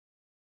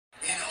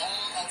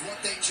what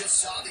they just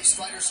saw. These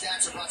fighter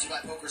stats are brought to you by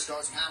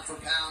PokerStars, pound for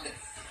pound.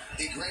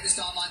 The greatest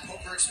online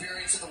poker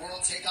experience in the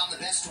world. Take on the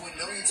best to win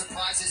millions of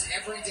prizes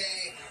every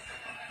day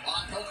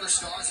on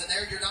PokerStars. And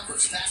there are your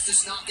numbers.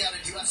 Fastest knockout in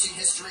UFC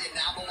history. It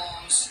now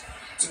belongs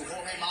to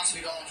Jorge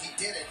Masvidal. And he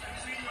did it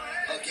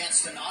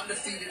against an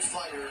undefeated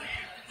fighter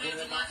who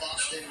had not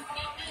lost in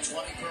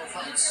 20 pro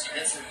fights.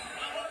 Listen,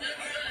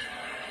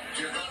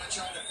 you're going to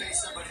try to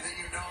face somebody that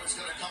you know is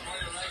going to come on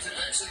your legs.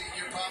 Eventually,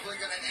 you're probably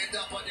going to end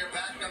up on your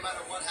back no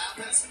matter what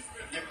happens.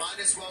 You might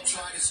as well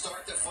try to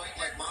start the fight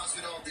like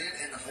Masvidal did,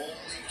 and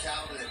holy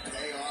cow, did it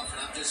pay off.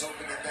 And I'm just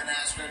hoping that Ben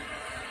Askren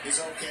is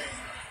okay.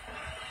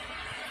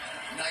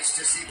 Nice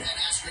to see Ben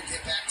Askren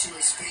get back to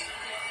his feet.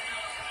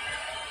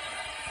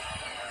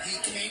 He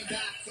came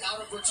back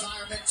out of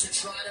retirement to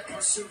try to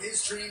pursue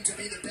his dream to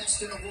be the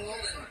best in the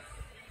world, and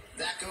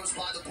that goes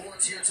by the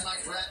boards here tonight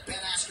for Ben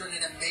Askren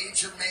in a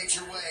major,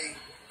 major way.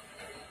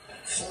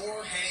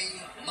 Jorge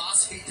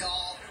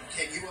Masvidal,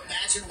 can you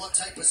imagine what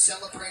type of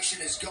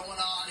celebration is going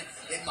on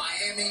in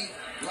Miami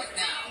right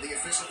now? The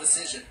official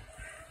decision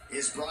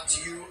is brought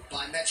to you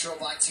by Metro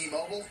by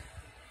T-Mobile.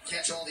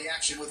 Catch all the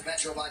action with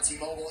Metro by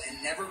T-Mobile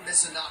and never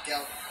miss a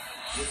knockout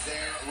with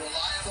their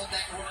reliable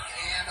network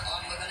and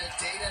unlimited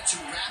data. To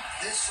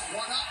wrap this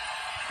one up,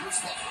 Bruce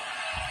Butler.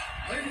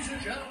 Ladies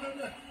and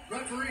gentlemen,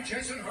 referee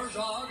Jason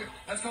Herzog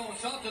has called a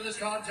stop to this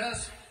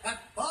contest at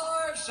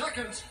 5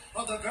 seconds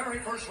of the very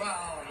first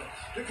round,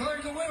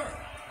 declaring the winner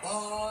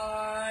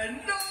by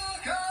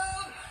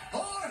knockout,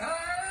 Jorge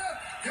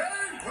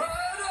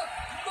Masvidal.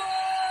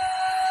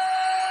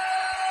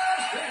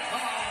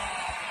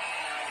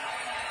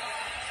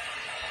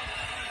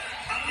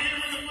 I'm here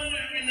with the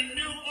winner and the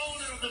new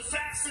owner of the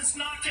fastest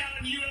knockout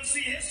in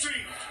UFC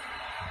history.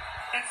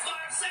 At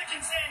 5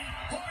 seconds in,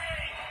 Jorge,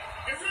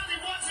 it really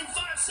wasn't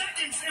 5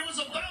 seconds. It was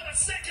about a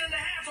second and a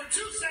half or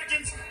 2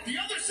 seconds. The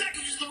other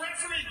second is the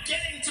referee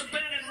getting to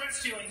Ben and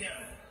rescuing him.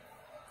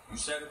 You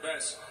said it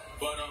best.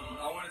 But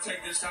I want to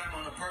take this time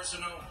on a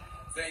personal.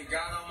 Thank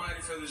God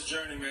Almighty for this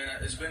journey,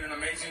 man. It's been an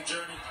amazing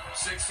journey.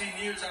 16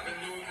 years I've been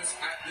doing this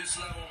at this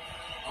level.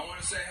 I want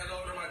to say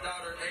hello to my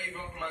daughter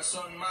Ava, my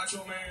son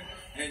Macho Man,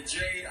 and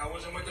Jade. I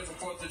wasn't with her for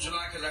 4th of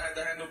July because I had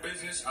to handle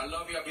business. I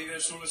love you. I'll be there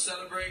soon to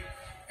celebrate.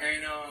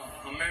 And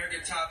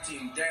American Top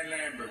Team, Dan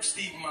Lambert,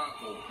 Steve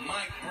Mako,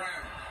 Mike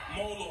Brown,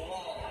 Molo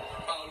Hall,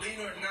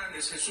 Paulino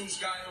Hernandez, Jesus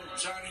Gallo,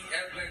 Johnny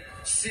Evelyn,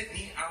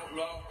 Sidney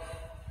Outlaw,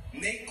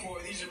 Nate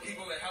Coy. These are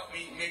people that helped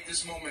me make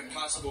this moment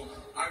possible.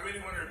 I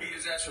really wanted to beat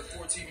his ass for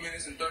 14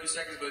 minutes and 30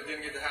 seconds, but it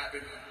didn't get to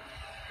happen.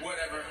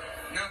 Whatever.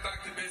 Now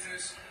back to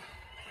business.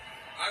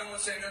 I don't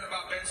want to say nothing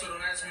about Ben, so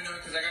don't ask me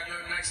nothing because I got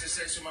nothing nice to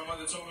say. So my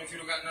mother told me if you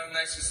don't got nothing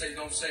nice to say,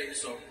 don't say it.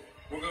 So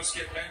we're going to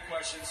skip Ben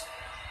questions.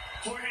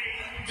 Jorge,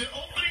 the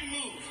opening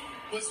move,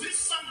 was this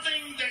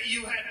something that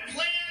you had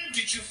planned?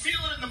 Did you feel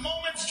it in the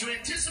moment? Did you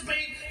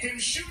anticipate him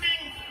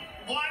shooting?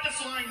 Why the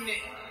flying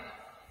knee?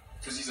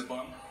 Because he's a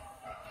bum.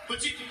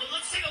 But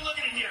let's take a look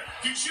at it here.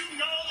 Did you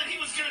know that he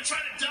was going to try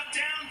to duck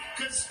down?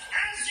 Because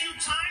as you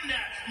time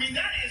that, I memean,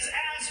 that is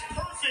as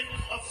perfect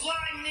a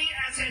flying knee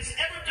as has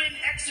ever been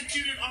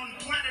executed on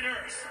planet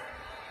Earth.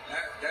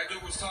 That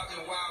dude was talking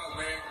wild,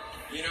 man.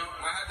 You know,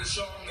 I had to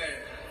show him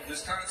that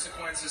there's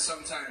consequences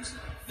sometimes.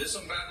 There's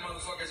some bad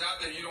motherfuckers out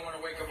there, you don't want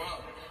to wake them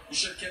up. You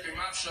should have kept your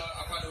mouth shut.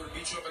 I probably would have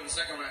beat you up in the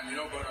second round, you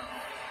know, but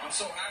I'm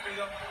so happy,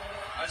 though.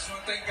 I just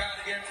want to thank God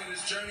again for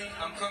this journey.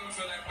 I'm coming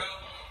for that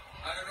belt.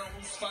 I don't know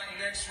who's fighting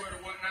next, where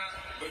or whatnot,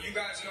 but you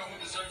guys know who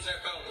deserves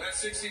that belt.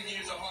 That's 16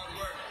 years of hard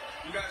work.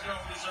 You guys know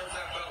who deserves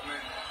that belt,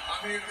 man.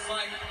 I'm here to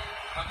fight.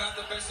 I'm not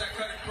the best at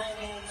cutting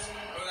promos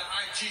or the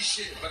IG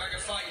shit, but I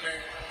can fight, man.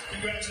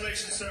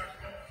 Congratulations, sir.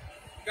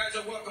 You guys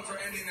are welcome for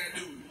ending that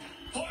dude.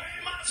 Jorge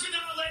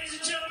Masvidal, ladies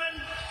and gentlemen.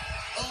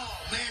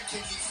 Oh, man,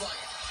 can he fight.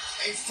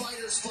 A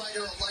fighter's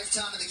fighter, a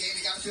lifetime in the game.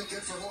 You got to feel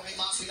good for Jorge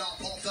Masvidal and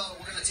Paul Felder.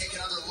 We're going to take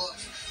another look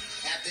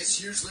at this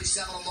hugely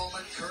seminal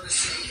moment,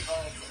 courtesy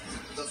of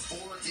the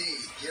 4D.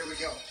 Here we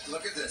go.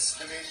 Look at this.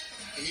 I mean,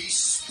 he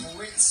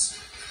sprints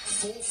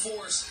full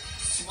force,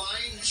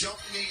 flying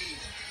jump knee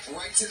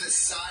right to the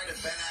side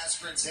of Ben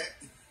Askren's head.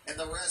 And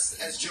the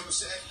rest, as Joe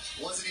said,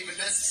 wasn't even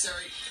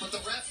necessary. But the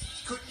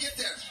ref couldn't get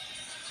there.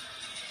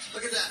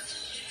 Look at that.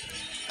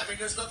 I mean,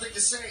 there's nothing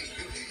to say.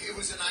 It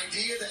was an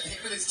idea that him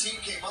and his team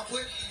came up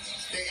with.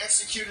 They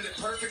executed it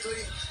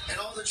perfectly. And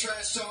all the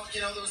trash talk,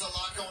 you know, there was a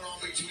lot going on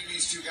between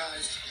these two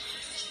guys.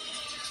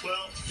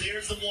 Well,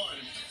 there's the one.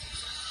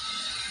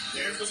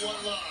 There's the one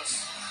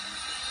loss.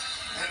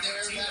 And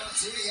there's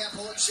Valentina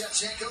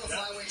Shevchenko, the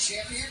flyweight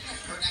champion.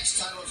 Her next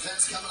title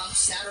defense coming up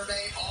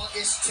Saturday,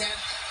 August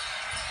 10th.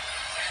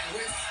 And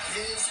with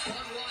his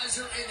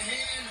Budweiser in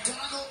hand,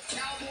 Donald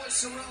Cowboy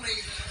Cerrone,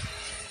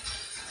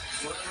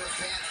 forever a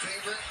fan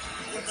favorite,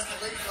 with the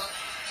Khalifa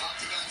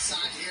Octagon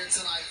side here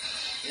tonight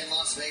in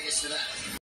Las Vegas, Nevada.